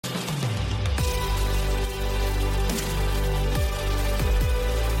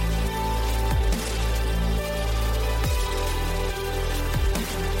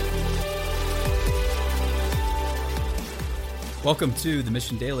Welcome to the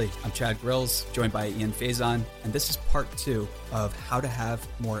Mission Daily. I'm Chad Grills, joined by Ian Faison, and this is part 2 of how to have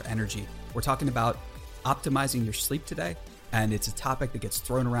more energy. We're talking about optimizing your sleep today, and it's a topic that gets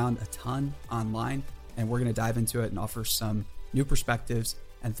thrown around a ton online, and we're going to dive into it and offer some new perspectives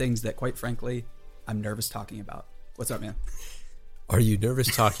and things that, quite frankly, I'm nervous talking about. What's up, man? Are you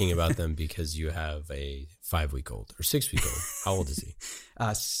nervous talking about them because you have a 5-week-old or 6-week-old? How old is he?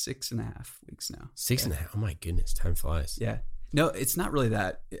 6.5 weeks now. 6.5. Oh my goodness, time flies. Yeah. No, it's not really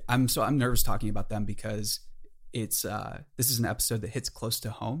that. I'm nervous talking about them because it's this is an episode that hits close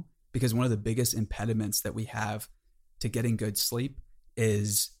to home, because one of the biggest impediments that we have to getting good sleep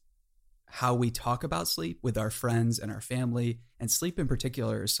is how we talk about sleep with our friends and our family. And sleep in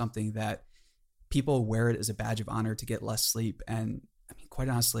particular is something that people wear it as a badge of honor to get less sleep. And I mean, quite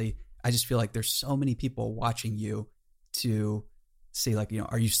honestly, I just feel like there's so many people watching you to say, like,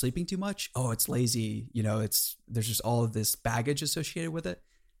 are you sleeping too much? Oh, it's lazy. There's just all of this baggage associated with it.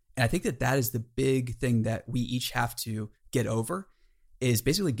 And I think that is the big thing that we each have to get over, is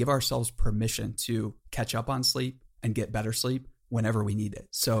basically give ourselves permission to catch up on sleep and get better sleep whenever we need it.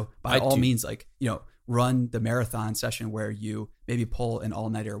 So by all means, run the marathon session where you maybe pull an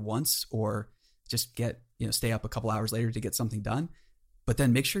all-nighter once, or just stay up a couple hours later to get something done, but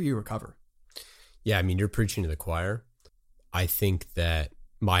then make sure you recover. Yeah. I mean, you're preaching to the choir. I think that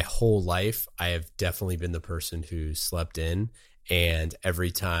my whole life, I have definitely been the person who slept in, and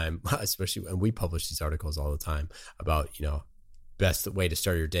every time, especially when we publish these articles all the time about, best way to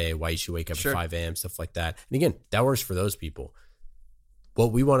start your day, why you should wake up at 5 a.m., stuff like that. And again, that works for those people.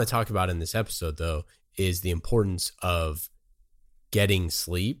 What we want to talk about in this episode, though, is the importance of getting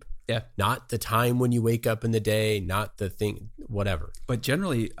sleep. Yeah. Not the time when you wake up in the day, not the thing, whatever. But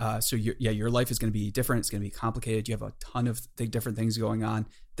generally, your life is going to be different. It's going to be complicated. You have a ton of different things going on.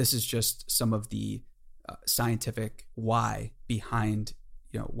 This is just some of the scientific why behind,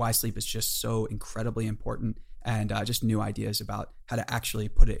 why sleep is just so incredibly important, and just new ideas about how to actually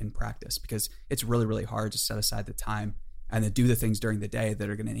put it in practice, because it's really, really hard to set aside the time and then do the things during the day that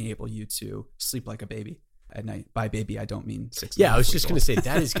are going to enable you to sleep like a baby at night. By baby, I don't mean 6. Yeah, I was just going to say, that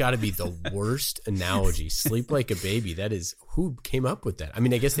has got to be the worst analogy. Sleep like a baby. That is, who came up with that? I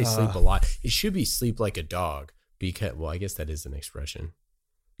mean, I guess they sleep a lot. It should be sleep like a dog, because, well, I guess that is an expression.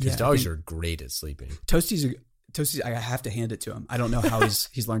 Because dogs are great at sleeping. Toasty's, I have to hand it to him. I don't know how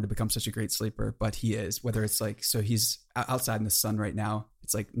he's learned to become such a great sleeper, but he is. Whether it's he's outside in the sun right now.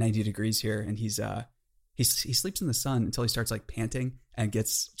 It's like 90 degrees here, and he sleeps in the sun until he starts panting and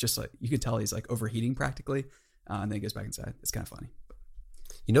gets just you can tell he's overheating practically, and then he goes back inside. It's kind of funny.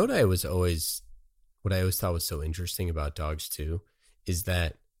 You know what I always thought was so interesting about dogs too, is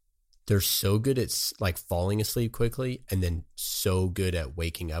that they're so good at falling asleep quickly, and then so good at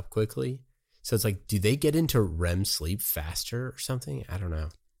waking up quickly. So it's do they get into REM sleep faster or something? I don't know.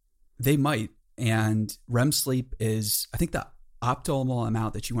 They might. And REM sleep is, I think, the optimal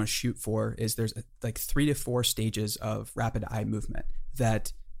amount that you want to shoot for is there's 3 to 4 stages of rapid eye movement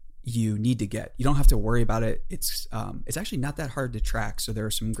that you need to get. You don't have to worry about it. It's actually not that hard to track. So there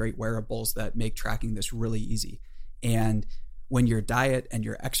are some great wearables that make tracking this really easy. And when your diet and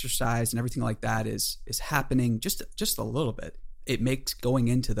your exercise and everything like that is happening just a little bit, it makes going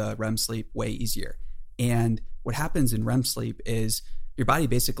into the REM sleep way easier. And what happens in REM sleep is your body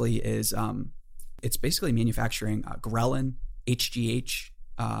basically is it's basically manufacturing ghrelin, HGH,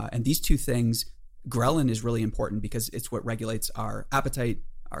 and these two things. Ghrelin is really important because it's what regulates our appetite,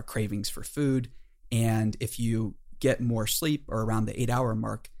 our cravings for food. And if you get more sleep, or around the 8-hour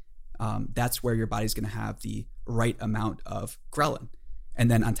mark, that's where your body's going to have the right amount of ghrelin. And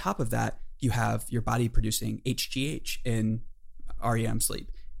then on top of that, you have your body producing HGH in REM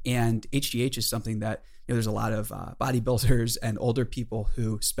sleep. And HGH is something that there's a lot of bodybuilders and older people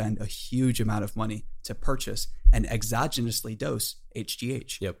who spend a huge amount of money to purchase and exogenously dose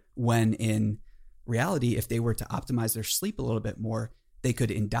HGH. Yep. When in reality, if they were to optimize their sleep a little bit more, they could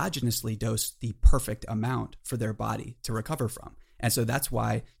endogenously dose the perfect amount for their body to recover from. And so that's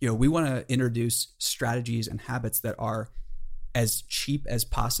why, we want to introduce strategies and habits that are as cheap as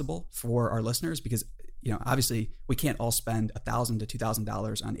possible for our listeners, because obviously we can't all spend $1,000 to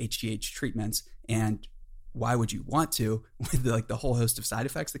 $2,000 on HGH treatments. And why would you want to, with the whole host of side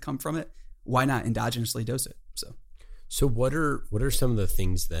effects that come from it? Why not endogenously dose it? So what are some of the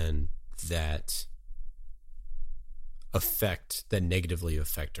things then that negatively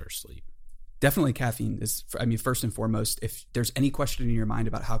affect our sleep? Definitely caffeine is, first and foremost. If there's any question in your mind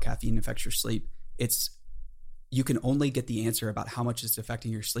about how caffeine affects your sleep, you can only get the answer about how much it's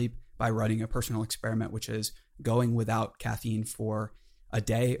affecting your sleep by running a personal experiment, which is going without caffeine for a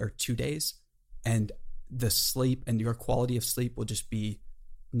day or 2 days. And the sleep and your quality of sleep will just be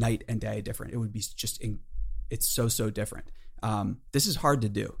night and day different. It would be it's so different. This is hard to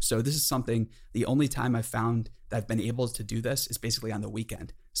do. So this is something, the only time I've found that I've been able to do this is basically on the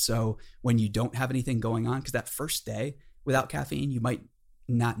weekend. So when you don't have anything going on, because that first day without caffeine, you might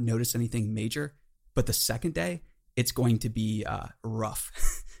not notice anything major, but the second day, it's going to be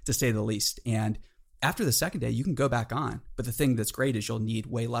rough to say the least. And after the second day, you can go back on. But the thing that's great is you'll need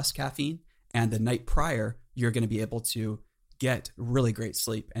way less caffeine. And the night prior, you're going to be able to get really great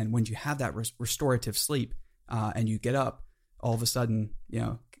sleep. And when you have that restorative sleep and you get up, all of a sudden,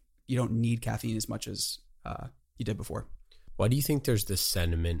 you don't need caffeine as much as you did before. Why do you think there's this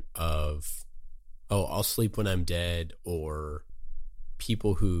sentiment of, oh, I'll sleep when I'm dead, or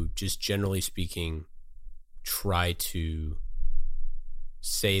people who, just generally speaking, try to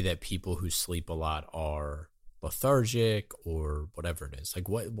say that people who sleep a lot are lethargic or whatever it is? Like,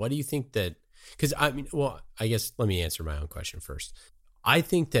 what do you think that, because I guess let me answer my own question first. I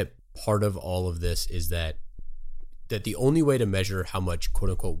think that part of all of this is that the only way to measure how much quote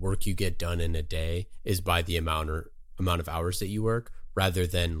unquote work you get done in a day is by the amount of hours that you work, rather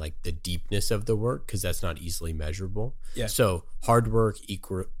than like the deepness of the work, because that's not easily measurable. Yeah. So hard work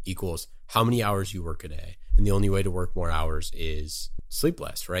equals how many hours you work a day. And the only way to work more hours is sleep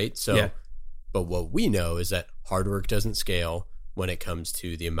less, right? So, yeah. But what we know is that hard work doesn't scale when it comes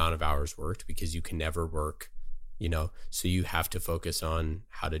to the amount of hours worked, because you can never work, so you have to focus on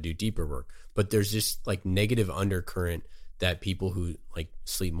how to do deeper work. But there's just like negative undercurrent that people who like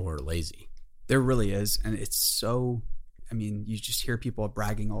sleep more are lazy. There really is. And it's so, you just hear people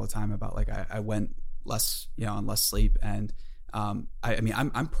bragging all the time about like, I went less, on less sleep. And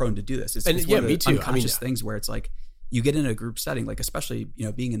I'm prone to do this. It's one of the me too. Unconscious things where it's like you get in a group setting, like especially,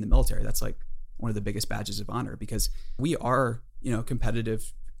 being in the military, that's like one of the biggest badges of honor, because we are,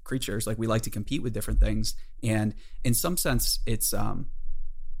 competitive creatures. Like we like to compete with different things. And in some sense, it's,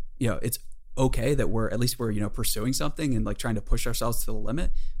 it's okay that we're pursuing something and like trying to push ourselves to the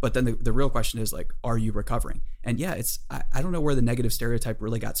limit. But then the real question is like, are you recovering? And yeah, I don't know where the negative stereotype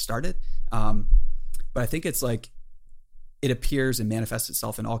really got started. But I think it's like, it appears and manifests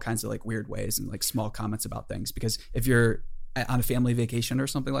itself in all kinds of like weird ways and like small comments about things. Because if you're on a family vacation or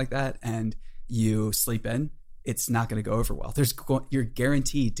something like that and you sleep in, it's not going to go over well. You're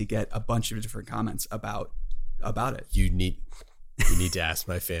guaranteed to get a bunch of different comments about it. You need to ask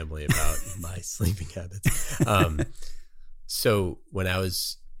my family about my sleeping habits. So when I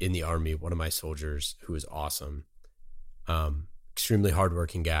was in the Army, one of my soldiers who was awesome, extremely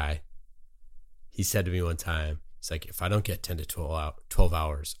hardworking guy, he said to me one time, he's like, if I don't get 10 to 12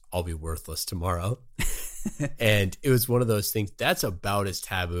 hours, I'll be worthless tomorrow. And it was one of those things that's about as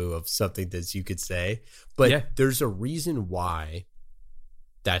taboo of something that you could say. But there's a reason why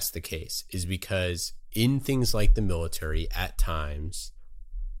that's the case, is because in things like the military, at times,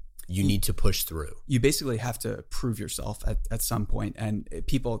 you need to push through. You basically have to prove yourself at some point. And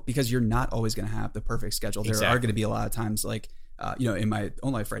people, because you're not always going to have the perfect schedule. There are going to be a lot of times like, in my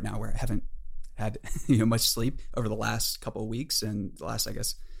own life right now where I haven't had much sleep over the last couple of weeks and the last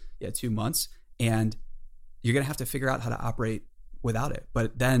 2 months, and you're gonna have to figure out how to operate without it.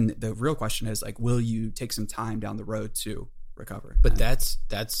 But then the real question is like, will you take some time down the road to recover? But that's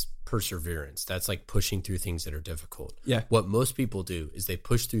perseverance. That's like pushing through things that are difficult. Yeah. What most people do is they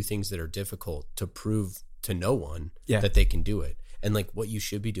push through things that are difficult to prove to no one that they can do it. And like what you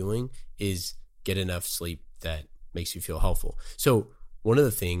should be doing is get enough sleep that makes you feel helpful. So one of the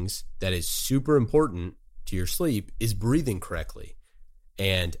things that is super important to your sleep is breathing correctly.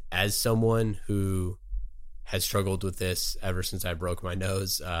 And as someone who has struggled with this ever since I broke my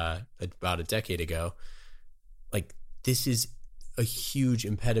nose about a decade ago, like this is a huge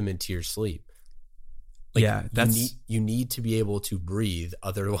impediment to your sleep. Like, you need to be able to breathe.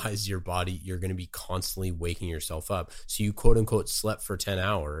 Otherwise your body, you're going to be constantly waking yourself up. So you quote unquote slept for 10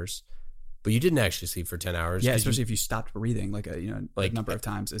 hours, but you didn't actually sleep for 10 hours. Yeah, especially if you stopped breathing a number of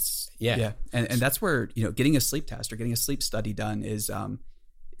times. It's And that's where, getting a sleep test or getting a sleep study done is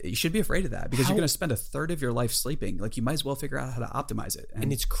you should be afraid of that, because you're going to spend a third of your life sleeping. Like you might as well figure out how to optimize it.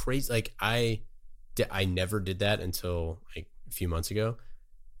 And it's crazy. Like I never did that until like a few months ago.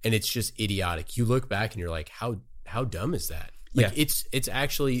 And it's just idiotic. You look back and you're like, how dumb is that? Like it's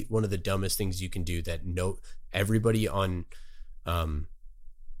actually one of the dumbest things you can do that everybody on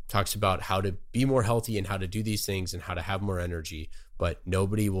talks about how to be more healthy and how to do these things and how to have more energy, but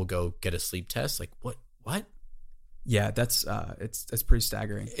nobody will go get a sleep test. Like what? Yeah, that's it's pretty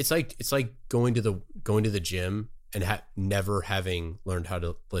staggering. It's like going to the gym and never having learned how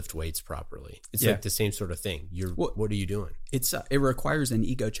to lift weights properly. It's like the same sort of thing. What are you doing? It requires an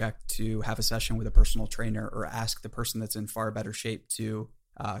ego check to have a session with a personal trainer or ask the person that's in far better shape to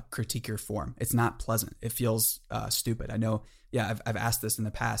critique your form. It's not pleasant. It feels stupid. I know. Yeah, I've asked this in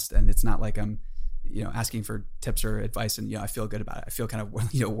the past, and it's not like I'm, asking for tips or advice, and I feel good about it. I feel kind of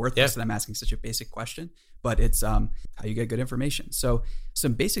worthless that I'm asking such a basic question, but it's how you get good information. So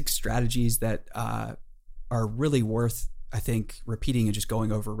some basic strategies that are really worth, I think, repeating and just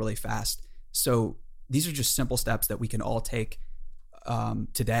going over really fast. So these are just simple steps that we can all take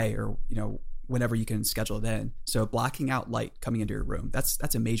today, or whenever you can schedule it in. So blocking out light coming into your room,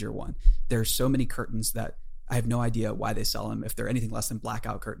 that's a major one. There's so many curtains that I have no idea why they sell them. If they're anything less than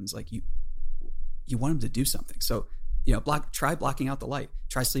blackout curtains, like you want them to do something. So try blocking out the light.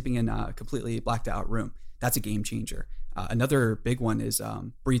 Try sleeping in a completely blacked out room. That's a game changer. Another big one is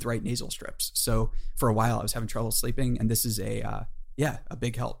breathe right nasal strips. So for a while I was having trouble sleeping, and this is a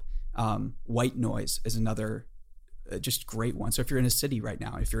big help. White noise is another just great one. So if you're in a city right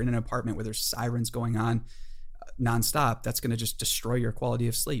now, if you're in an apartment where there's sirens going on nonstop, that's going to just destroy your quality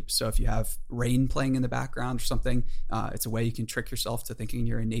of sleep. So if you have rain playing in the background or something, it's a way you can trick yourself to thinking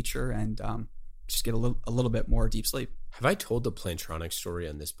you're in nature and just get a little bit more deep sleep. Have I told the Plantronics story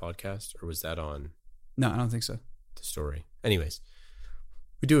on this podcast, or was that on? No, I don't think so. The story. Anyways,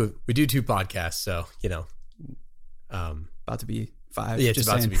 we do 2 podcasts, so about to be 5. Yeah, it's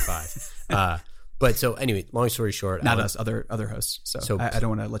about to be 5. But so anyway, long story short, not us, other hosts. So I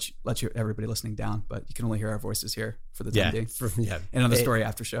don't want to let you everybody listening down, but you can only hear our voices here for the time being. And on the story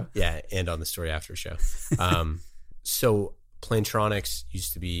after show. Yeah, and on the story after show. So Plantronics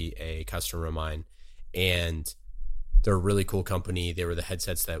used to be a customer of mine, and they're a really cool company. They were the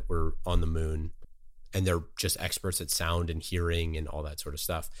headsets that were on the moon, and they're just experts at sound and hearing and all that sort of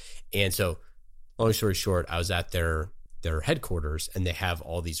stuff. And so long story short, I was at their headquarters, and they have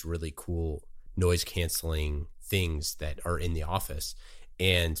all these really cool noise canceling things that are in the office.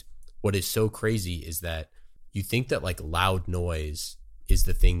 And what is so crazy is that you think that like loud noise is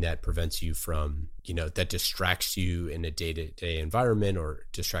the thing that prevents you from, that distracts you in a day-to-day environment or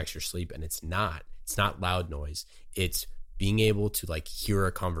distracts your sleep. And it's not loud noise. It's being able to like hear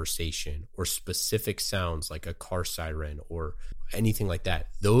a conversation or specific sounds like a car siren or anything like that.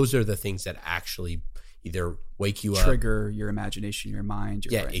 Those are the things that actually either wake you up, trigger your imagination, your mind.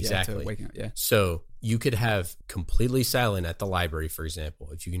 Your brain, exactly. Waking up, So you could have completely silent at the library, for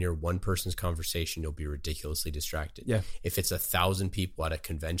example. If you can hear one person's conversation, you'll be ridiculously distracted. Yeah. If it's 1,000 people at a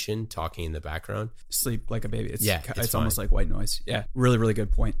convention talking in the background, sleep like a baby. It's fine. Almost like white noise. Yeah. Really, really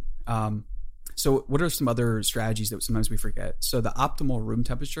good point. So what are some other strategies that sometimes we forget? So the optimal room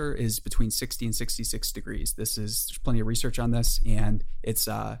temperature is between 60 and 66 degrees. There's plenty of research on this, and it's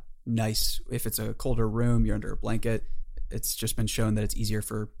nice if it's a colder room, you're under a blanket. It's just been shown that it's easier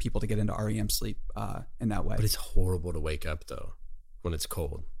for people to get into REM sleep in that way. But it's horrible to wake up though when it's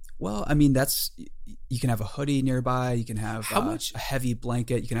cold. Well, I mean, you can have a hoodie nearby. You can have a heavy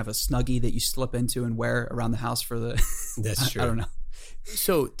blanket. You can have a Snuggie that you slip into and wear around the house for the. That's true. I don't know.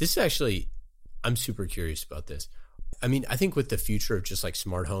 So this is actually, I'm super curious about this. I mean, I think with the future of just like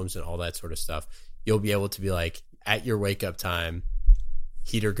smart homes and all that sort of stuff, you'll be able to be like at your wake up time,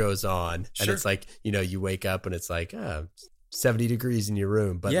 heater goes on, and it's like, you wake up and it's like 70 degrees in your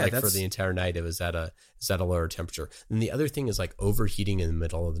room, but for the entire night it was at a lower temperature. And the other thing is like overheating in the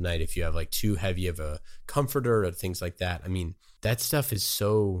middle of the night. If you have like too heavy of a comforter or things like that, I mean, that stuff is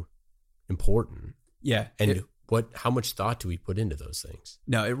so important. Yeah. And how much thought do we put into those things?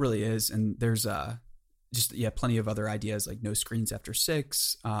 No, it really is. And there's plenty of other ideas like no screens after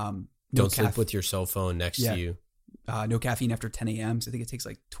 6. Don't sleep with your cell phone next to you. No caffeine after 10 a.m. So I think it takes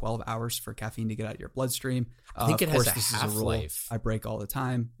like 12 hours for caffeine to get out of your bloodstream. I think it has a half-life. I break all the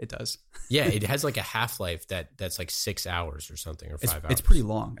time. It does. Yeah, it has like a half-life that's like 6 hours or something, or 5 hours. It's pretty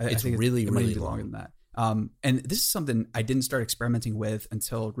long. It's really, it really might be longer than that. And this is something I didn't start experimenting with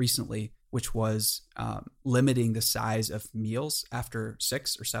until recently, which was limiting the size of meals after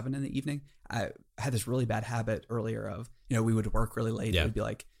 6 or 7 in the evening. I had this really bad habit earlier of, we would work really late. Yeah. It would be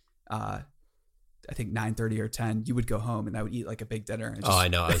like, I think 9:30 or 10, you would go home and I would eat like a big dinner. I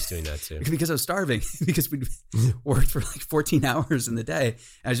know. I was doing that too. Because I was starving, because we'd worked for like 14 hours in the day. And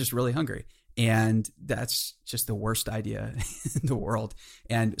I was just really hungry. And that's just the worst idea in the world.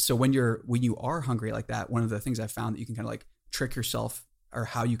 And so when you are hungry like that, one of the things I found that you can kind of like trick yourself, or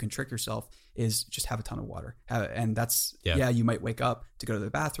how you can trick yourself, is just have a ton of water. And that's, you might wake up to go to the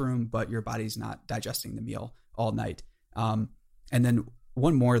bathroom, but your body's not digesting the meal all night. And then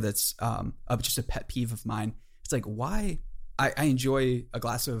one more that's just a pet peeve of mine. It's like, why? I enjoy a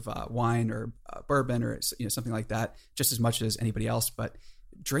glass of wine or bourbon or something like that just as much as anybody else. But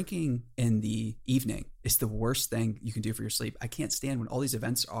drinking in the evening is the worst thing you can do for your sleep. I can't stand when all these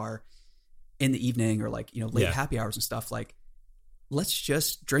events are in the evening or like, late happy hours and stuff. Like, let's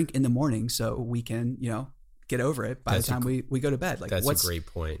just drink in the morning so we can, get over it by the time we go to bed. Like, that's a great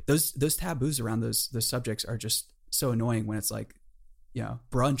point. Those taboos around those subjects are just so annoying when it's like,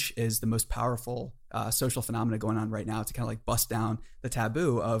 brunch is the most powerful social phenomena going on right now to kind of like bust down the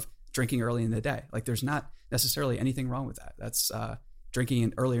taboo of drinking early in the day. Like, there's not necessarily anything wrong with that. That's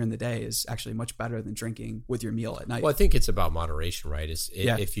drinking earlier in the day is actually much better than drinking with your meal at night. Well, I think it's about moderation, right?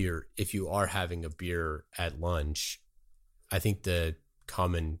 If you are having a beer at lunch, I think the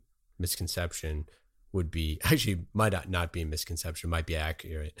common misconception would be, actually might not be a misconception, might be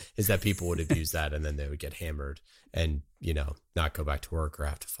accurate, is that people would abuse that and then they would get hammered and, not go back to work or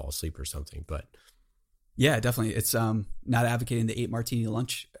have to fall asleep or something. But yeah, definitely. It's not advocating the 8 martini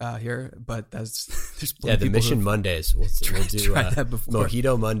lunch here, but there's the Mission Mondays. We'll do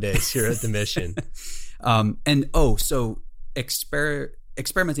Mojito Mondays here at the Mission. So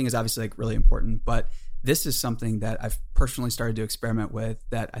experimenting is obviously like really important, but this is something that I've personally started to experiment with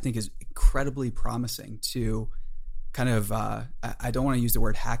that I think is incredibly promising to kind of, I don't want to use the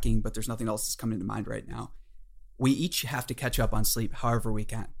word hacking, but there's nothing else that's coming to mind right now. We each have to catch up on sleep however we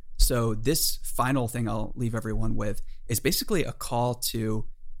can. So this final thing I'll leave everyone with is basically a call to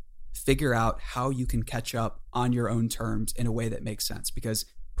figure out how you can catch up on your own terms in a way that makes sense, because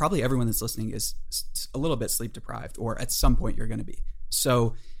probably everyone that's listening is a little bit sleep deprived, or at some point you're going to be.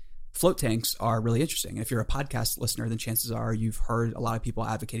 So float tanks are really interesting. If you're a podcast listener, then chances are you've heard a lot of people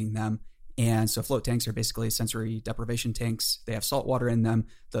advocating them. And so float tanks are basically sensory deprivation tanks. They have salt water in them.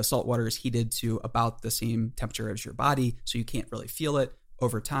 The salt water is heated to about the same temperature as your body, so you can't really feel it.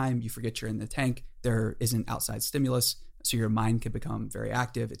 Over time, you forget you're in the tank. There isn't outside stimulus, so your mind can become very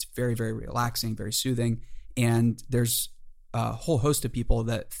active. It's very, very relaxing, very soothing. And there's a whole host of people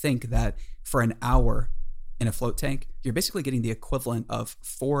that think that for an hour in a float tank, you're basically getting the equivalent of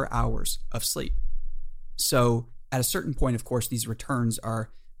 4 hours of sleep. So at a certain point, of course, these returns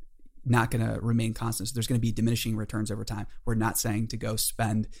are not going to remain constant. So there's going to be diminishing returns over time. We're not saying to go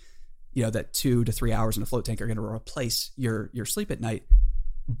spend, that 2 to 3 hours in a float tank are going to replace your sleep at night,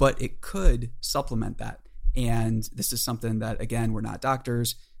 but it could supplement that. And this is something that, again, we're not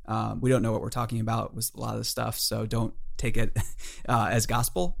doctors. We don't know what we're talking about with a lot of this stuff. So don't take it as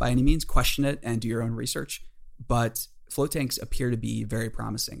gospel by any means. Question it and do your own research. But float tanks appear to be very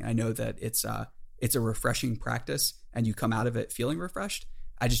promising. I know that it's a refreshing practice and you come out of it feeling refreshed.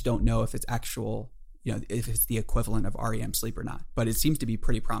 I just don't know if it's actual, if it's the equivalent of REM sleep or not, but it seems to be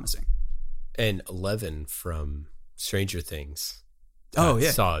pretty promising. And Eleven from Stranger Things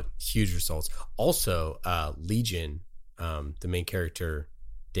saw huge results. Also, Legion, the main character,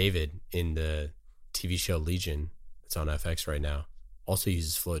 David, in the TV show Legion, it's on FX right now, also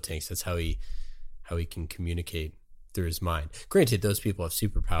uses float tanks. That's how he can communicate through his mind. Granted, those people have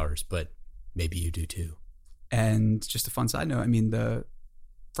superpowers, but maybe you do too. And just a fun side note, the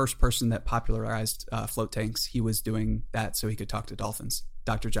first person that popularized float tanks, he was doing that so he could talk to dolphins,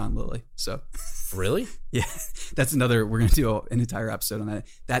 Dr. John Lilly. So really? Yeah, that's another, we're going to do an entire episode on that.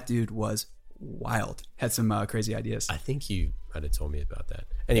 That dude was wild, had some crazy ideas. I think you might have told me about that.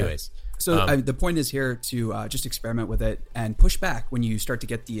 Anyways. Yeah. So the point is here to just experiment with it and push back when you start to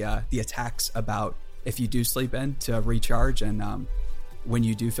get the attacks about if you do sleep in to recharge, and when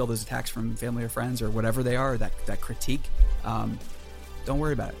you do feel those attacks from family or friends or whatever they are, that critique, don't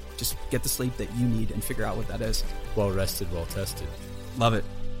worry about it. Just get the sleep that you need and figure out what that is. Well rested, well tested. Love it.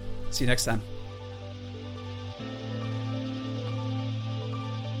 See you next time.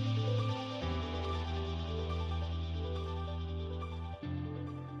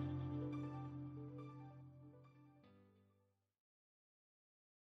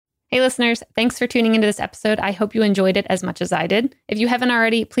 Hey listeners, thanks for tuning into this episode. I hope you enjoyed it as much as I did. If you haven't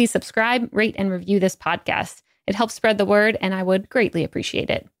already, please subscribe, rate, and review this podcast. It helps spread the word, and I would greatly appreciate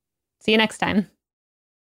it. See you next time.